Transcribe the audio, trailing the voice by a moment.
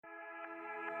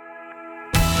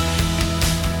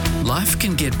Life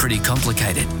can get pretty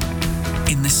complicated.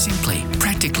 In the Simply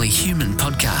Practically Human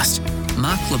podcast,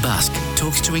 Mark LeBusque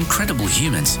talks to incredible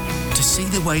humans to see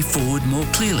the way forward more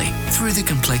clearly through the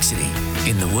complexity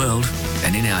in the world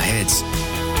and in our heads.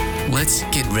 Let's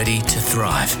get ready to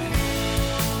thrive.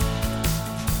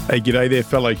 Hey, g'day there,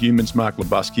 fellow humans. Mark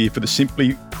LeBusque here for the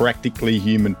Simply Practically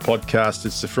Human podcast.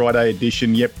 It's the Friday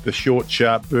edition. Yep, the short,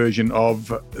 sharp version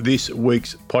of this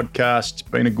week's podcast. It's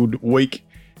been a good week.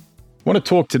 I want to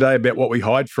talk today about what we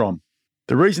hide from.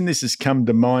 The reason this has come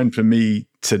to mind for me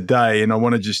today, and I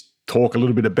want to just talk a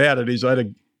little bit about it, is I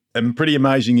had a pretty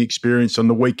amazing experience on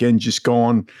the weekend just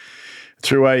gone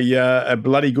through a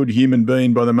bloody good human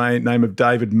being by the name of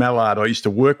David Mallard I used to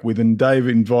work with, and Dave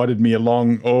invited me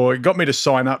along, or it got me to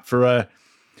sign up for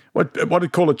what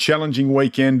I'd call a challenging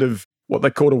weekend of what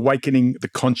they called Awakening the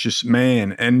Conscious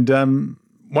Man. And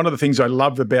one of the things I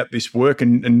love about this work,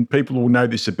 and people will know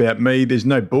this about me, there's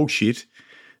no bullshit.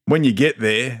 When you get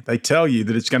there, they tell you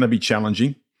that it's going to be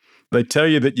challenging. They tell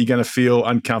you that you're going to feel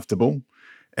uncomfortable.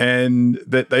 And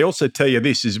that they also tell you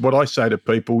this is what I say to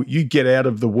people: you get out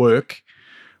of the work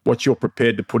what you're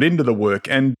prepared to put into the work.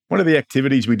 And one of the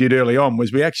activities we did early on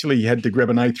was we actually had to grab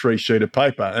an A3 sheet of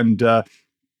paper and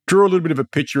draw a little bit of a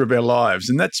picture of our lives.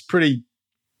 And that's pretty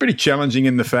challenging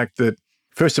in the fact that,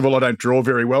 first of all, I don't draw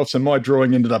very well. So my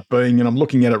drawing ended up being, and I'm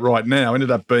looking at it right now,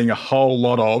 ended up being a whole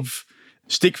lot of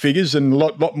stick figures and a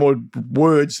lot more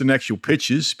words than actual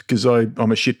pictures, because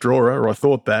I'm a shit drawer, or I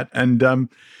thought that. And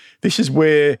this is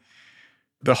where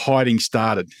the hiding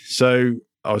started. So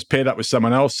I was paired up with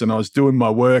someone else and I was doing my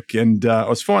work, and I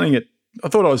was finding it, I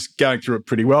thought I was going through it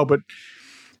pretty well, but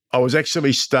I was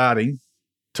actually starting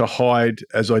to hide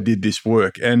as I did this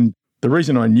work. And the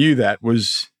reason I knew that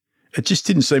was it just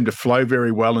didn't seem to flow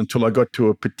very well until I got to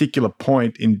a particular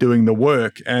point in doing the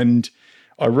work. And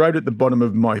I wrote at the bottom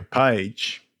of my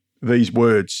page these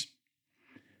words: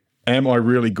 am I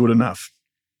really good enough?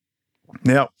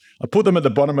 Now, I put them at the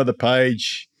bottom of the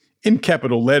page in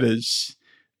capital letters,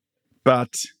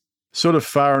 but sort of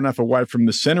far enough away from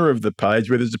the center of the page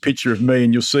where there's a picture of me,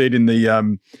 and you'll see it in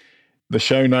the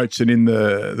show notes and in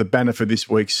the banner for this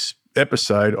week's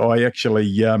episode. I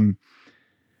actually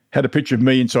had a picture of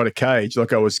me inside a cage,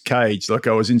 like I was caged, like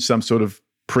I was in some sort of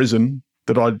prison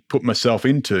that I'd put myself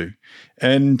into.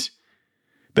 And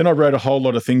then I wrote a whole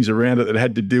lot of things around it that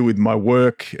had to do with my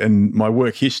work and my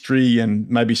work history, and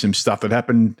maybe some stuff that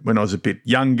happened when I was a bit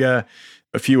younger,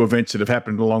 a few events that have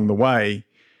happened along the way.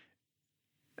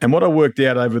 And what I worked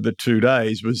out over the 2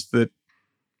 days was that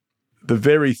the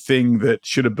very thing that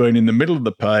should have been in the middle of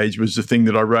the page was the thing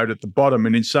that I wrote at the bottom.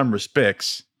 And in some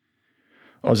respects,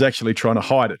 I was actually trying to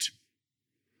hide it.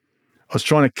 I was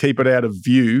trying to keep it out of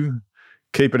view,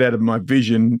 keep it out of my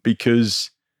vision, because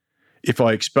if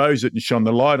I exposed it and shone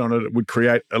the light on it, it would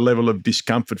create a level of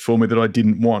discomfort for me that I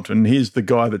didn't want. And here's the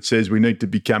guy that says we need to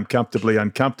become comfortably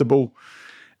uncomfortable,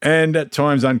 and at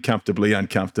times uncomfortably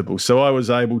uncomfortable. So I was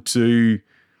able to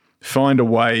find a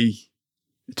way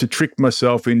to trick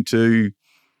myself into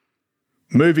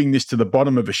moving this to the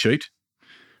bottom of a sheet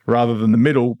rather than the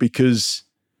middle, because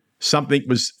something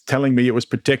was telling me it was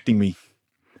protecting me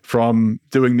from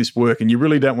doing this work. And you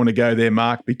really don't want to go there,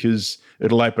 Mark, because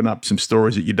it'll open up some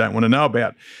stories that you don't want to know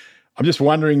about. I'm just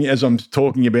wondering, as I'm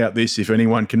talking about this, if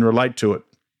anyone can relate to it.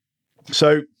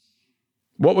 So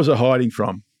what was I hiding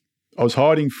from? I was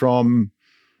hiding from,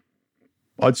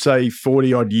 I'd say,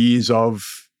 40 odd years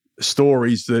of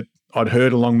stories that I'd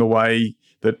heard along the way,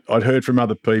 that I'd heard from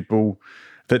other people,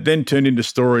 that then turned into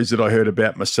stories that I heard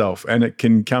about myself. And it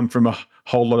can come from a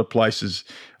whole lot of places.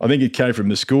 I think it came from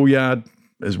the schoolyard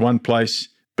as one place,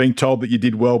 being told that you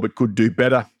did well but could do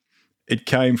better. It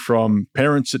came from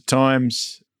parents at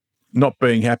times not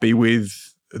being happy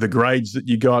with the grades that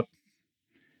you got.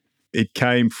 It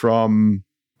came from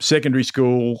secondary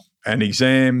school and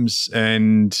exams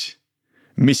and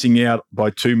missing out by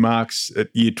 2 marks at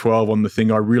year 12 on the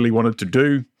thing I really wanted to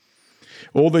do.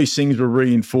 All these things were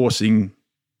reinforcing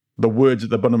the words at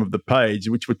the bottom of the page,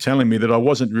 which were telling me that I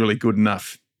wasn't really good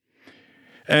enough.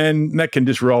 And that can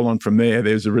just roll on from there.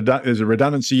 There's a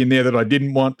redundancy in there that I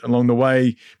didn't want along the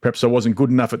way. Perhaps I wasn't good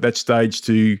enough at that stage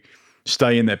to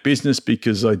stay in that business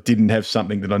because I didn't have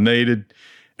something that I needed.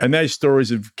 And those stories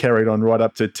have carried on right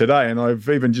up to today. And I've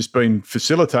even just been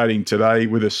facilitating today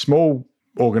with a small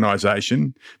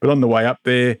organisation, but on the way up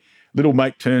there, little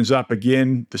mate turns up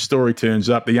again, the story turns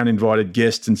up, the uninvited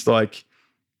guest, and it's like,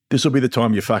 this will be the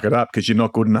time you fuck it up because you're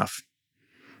not good enough.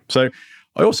 So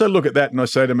I also look at that and I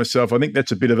say to myself, I think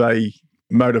that's a bit of a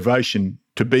motivation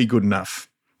to be good enough.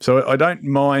 So I don't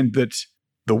mind that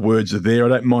the words are there. I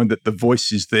don't mind that the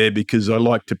voice is there because I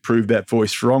like to prove that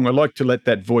voice wrong. I like to let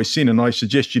that voice in, and I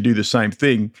suggest you do the same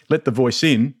thing. Let the voice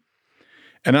in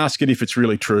and ask it if it's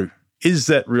really true. Is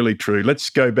that really true? Let's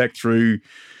go back through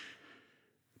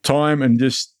time and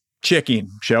just check in,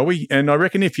 shall we? And I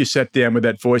reckon if you sat down with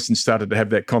that voice and started to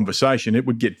have that conversation, it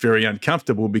would get very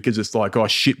uncomfortable because it's like, oh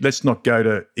shit, let's not go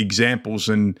to examples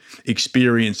and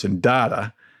experience and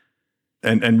data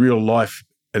and real life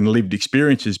and lived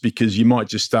experiences, because you might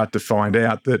just start to find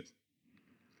out that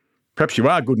perhaps you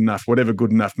are good enough, whatever good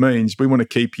enough means. We want to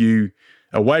keep you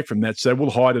away from that, so we'll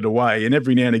hide it away, and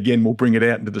every now and again we'll bring it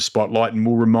out into the spotlight and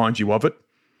we'll remind you of it.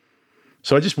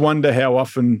 So I just wonder how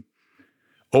often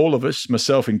all of us,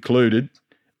 myself included,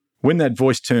 when that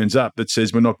voice turns up that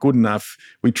says we're not good enough,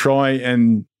 we try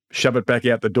and shove it back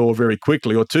out the door very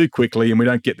quickly or too quickly, and we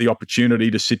don't get the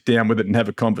opportunity to sit down with it and have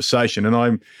a conversation. And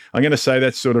I'm going to say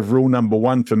that's sort of rule number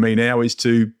one for me now, is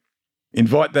to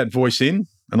invite that voice in,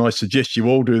 and I suggest you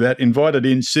all do that. Invite it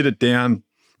in, sit it down,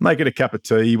 make it a cup of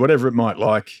tea, whatever it might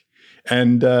like,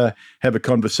 and have a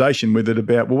conversation with it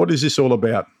about, well, what is this all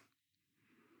about?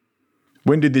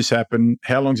 When did this happen?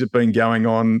 How long's it been going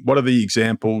on? What are the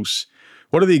examples?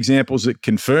 What are the examples that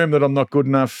confirm that I'm not good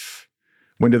enough?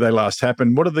 When did they last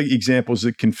happen? What are the examples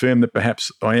that confirm that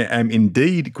perhaps I am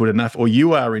indeed good enough, or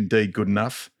you are indeed good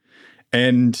enough?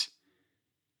 And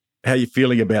how are you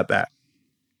feeling about that?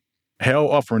 How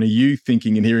often are you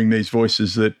thinking and hearing these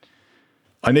voices that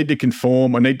I need to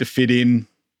conform, I need to fit in,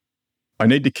 I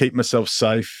need to keep myself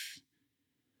safe?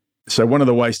 So one of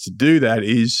the ways to do that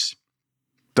is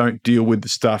don't deal with the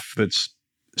stuff that's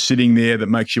sitting there that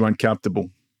makes you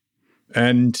uncomfortable.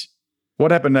 And what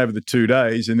happened over the 2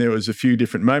 days, and there was a few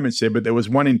different moments there, but there was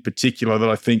one in particular that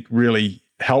I think really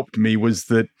helped me, was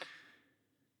that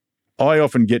I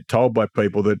often get told by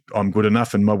people that I'm good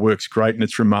enough and my work's great and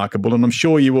it's remarkable. And I'm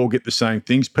sure you all get the same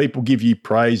things. People give you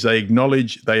praise, they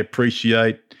acknowledge, they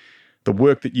appreciate the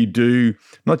work that you do,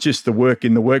 not just the work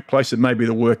in the workplace, it may be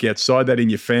the work outside that, in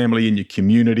your family, in your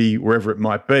community, wherever it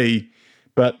might be.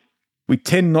 But we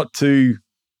tend not to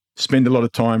spend a lot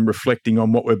of time reflecting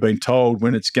on what we've been told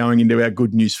when it's going into our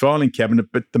good news filing cabinet.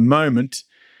 But the moment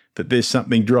that there's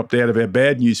something dropped out of our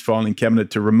bad news filing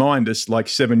cabinet to remind us, like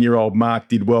 7-year-old Mark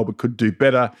did well but could do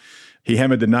better. He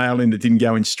hammered the nail in that didn't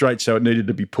go in straight, so it needed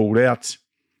to be pulled out.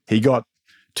 He got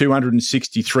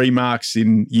 263 marks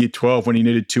in year 12 when he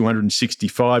needed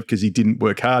 265 because he didn't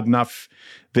work hard enough.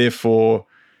 Therefore,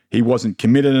 he wasn't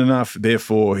committed enough.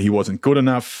 Therefore, he wasn't good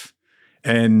enough.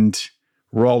 And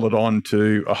roll it on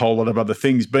to a whole lot of other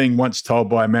things. Being once told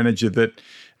by a manager that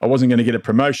I wasn't going to get a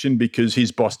promotion because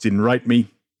his boss didn't rate me.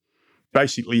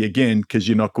 Basically, again, because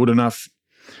you're not good enough.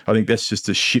 I think that's just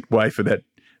a shit way for that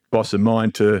boss of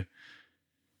mine to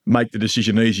make the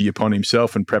decision easy upon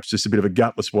himself, and perhaps just a bit of a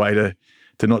gutless way to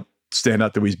not stand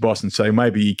up to his boss and say,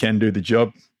 maybe he can do the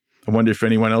job. I wonder if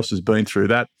anyone else has been through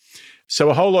that.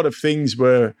 So a whole lot of things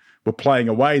were playing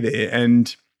away there.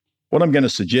 And what I'm going to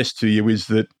suggest to you is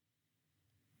that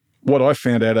what I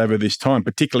found out over this time,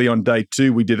 particularly on day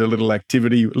 2, we did a little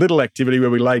activity where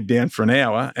we laid down for an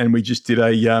hour and we just did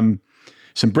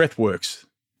some breath works.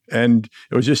 And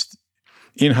it was just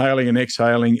inhaling and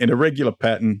exhaling in a regular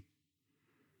pattern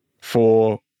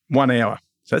for 1 hour.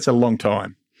 So that's a long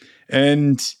time.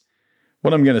 And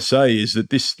what I'm going to say is that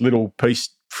this little piece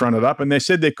fronted up, and they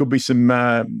said there could be some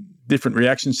different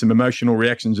reactions, some emotional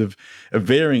reactions of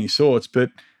varying sorts. But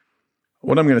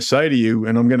what I'm going to say to you,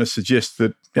 and I'm going to suggest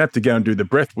that you have to go and do the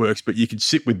breath works, but you could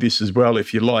sit with this as well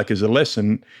if you like as a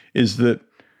lesson, is that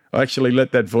I actually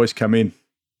let that voice come in.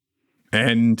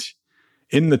 And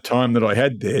in the time that I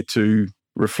had there to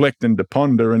reflect and to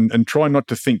ponder and try not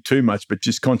to think too much, but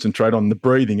just concentrate on the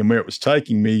breathing and where it was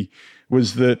taking me,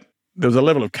 was that there was a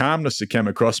level of calmness that came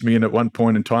across me. And at one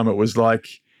point in time, it was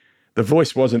like the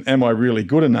voice wasn't, am I really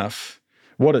good enough?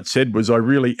 What it said was, I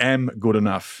really am good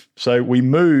enough. So we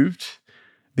moved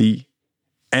the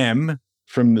am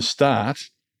from the start,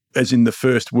 as in the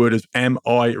first word of am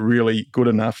I really good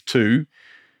enough, to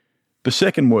the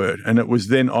second word. And it was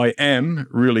then I am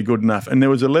really good enough. And there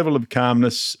was a level of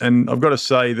calmness. And I've got to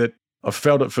say that I've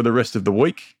felt it for the rest of the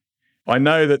week. I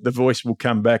know that the voice will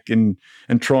come back and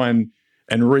try and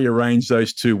rearrange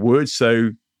those two words.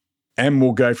 So am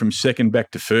will go from second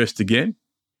back to first again,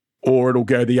 or it'll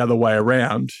go the other way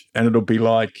around and it'll be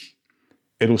like,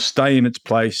 it'll stay in its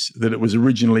place that it was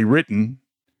originally written,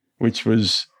 which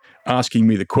was asking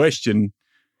me the question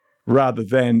rather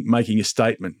than making a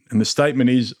statement. And the statement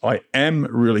is, I am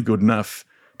really good enough.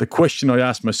 The question I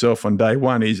asked myself on day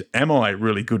 1 is, am I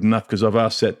really good enough? Because I've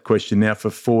asked that question now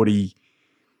for 40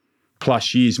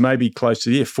 plus years, maybe close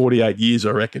to 48 years,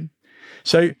 I reckon.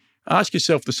 So Ask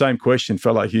yourself the same question,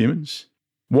 fellow humans.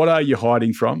 What are you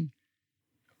hiding from?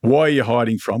 Why are you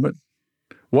hiding from it?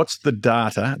 What's the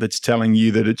data that's telling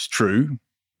you that it's true?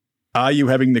 Are you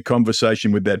having the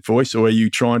conversation with that voice, or are you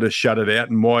trying to shut it out?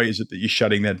 And why is it that you're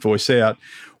shutting that voice out?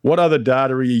 What other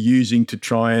data are you using to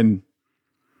try and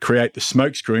create the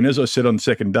smoke screen? As I said on the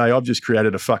second day, I've just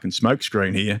created a fucking smoke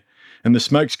screen here. And the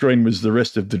smoke screen was the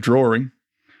rest of the drawing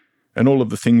and all of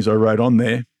the things I wrote on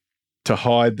there to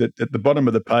hide that at the bottom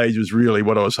of the page was really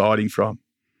what I was hiding from.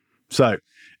 So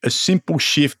a simple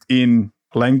shift in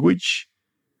language,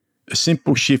 a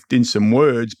simple shift in some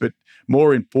words, but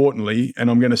more importantly, and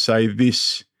I'm going to say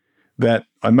this, that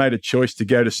I made a choice to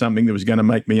go to something that was going to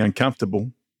make me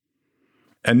uncomfortable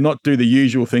and not do the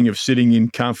usual thing of sitting in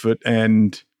comfort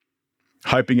and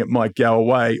hoping it might go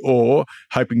away or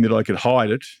hoping that I could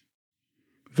hide it,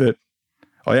 that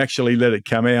I actually let it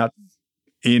come out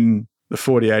in the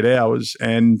 48 hours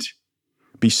and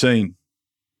be seen.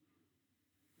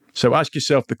 So ask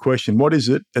yourself the question, what is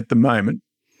it at the moment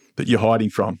that you're hiding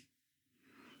from?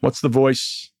 What's the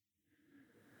voice?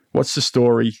 What's the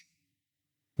story?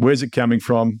 Where's it coming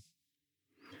from?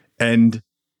 And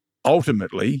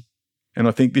ultimately, and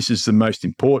I think this is the most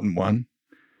important one,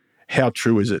 how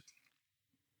true is it?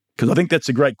 Because I think that's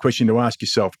a great question to ask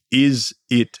yourself. Is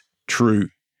it true?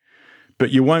 But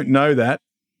you won't know that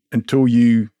until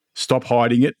you stop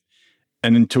hiding it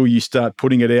and until you start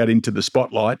putting it out into the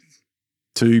spotlight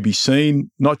to be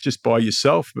seen, not just by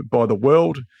yourself, but by the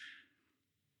world.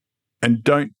 And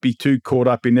don't be too caught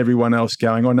up in everyone else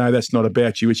going, oh, no, that's not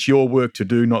about you. It's your work to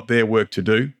do, not their work to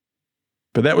do.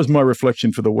 But that was my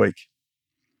reflection for the week.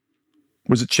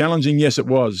 Was it challenging? Yes, it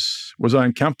was. Was I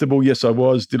uncomfortable? Yes, I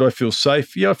was. Did I feel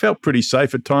safe? Yeah, I felt pretty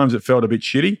safe. At times it felt a bit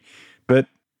shitty, but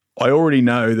I already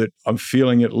know that I'm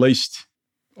feeling at least,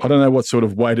 I don't know what sort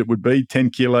of weight it would be, 10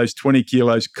 kilos, 20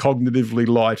 kilos cognitively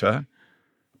lighter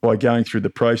by going through the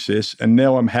process. And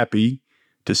now I'm happy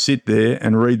to sit there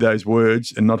and read those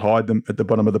words and not hide them at the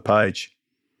bottom of the page.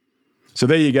 So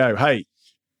there you go. Hey,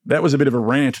 that was a bit of a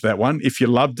rant, that one. If you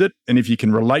loved it and if you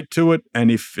can relate to it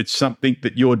and if it's something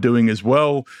that you're doing as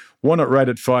well, why not rate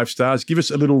it 5 stars? Give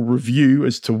us a little review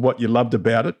as to what you loved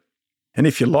about it. And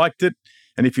if you liked it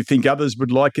and if you think others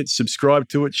would like it, subscribe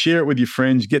to it, share it with your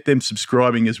friends, get them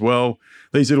subscribing as well.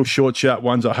 These little short, sharp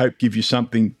ones, I hope, give you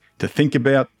something to think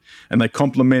about and they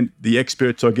complement the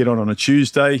experts I get on a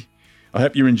Tuesday. I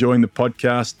hope you're enjoying the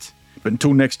podcast. But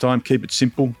until next time, keep it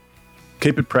simple,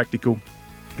 keep it practical,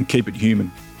 and keep it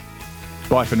human.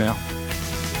 Bye for now.